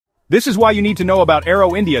This is why you need to know about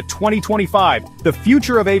Aero India 2025. The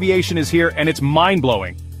future of aviation is here and it's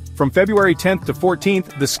mind-blowing. From February 10th to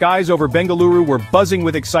 14th, the skies over Bengaluru were buzzing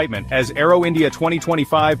with excitement as Aero India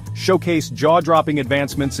 2025 showcased jaw-dropping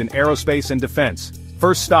advancements in aerospace and defense.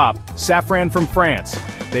 First stop, Safran from France.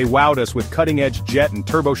 They wowed us with cutting-edge jet and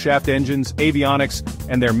turboshaft engines, avionics,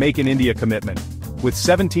 and their Make in India commitment. With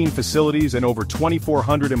 17 facilities and over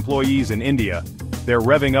 2,400 employees in India, they're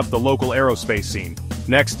revving up the local aerospace scene.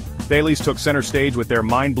 Next, Thales took center stage with their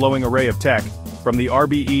mind-blowing array of tech, from the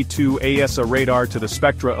RBE-2 ASA radar to the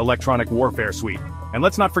Spectra electronic warfare suite. And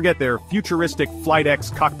let's not forget their futuristic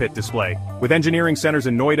FlightX cockpit display. With engineering centers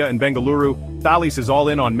in Noida and Bengaluru, Thales is all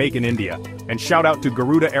in on Make in India. And shout out to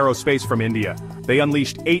Garuda Aerospace from India. They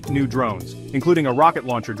unleashed 8 new drones, including a rocket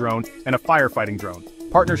launcher drone and a firefighting drone.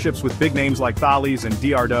 Partnerships with big names like Thales and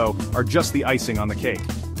DRDO are just the icing on the cake.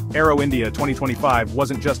 Aero India 2025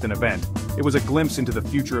 wasn't just an event, it was a glimpse into the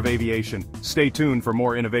future of aviation. Stay tuned for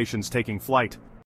more innovations taking flight.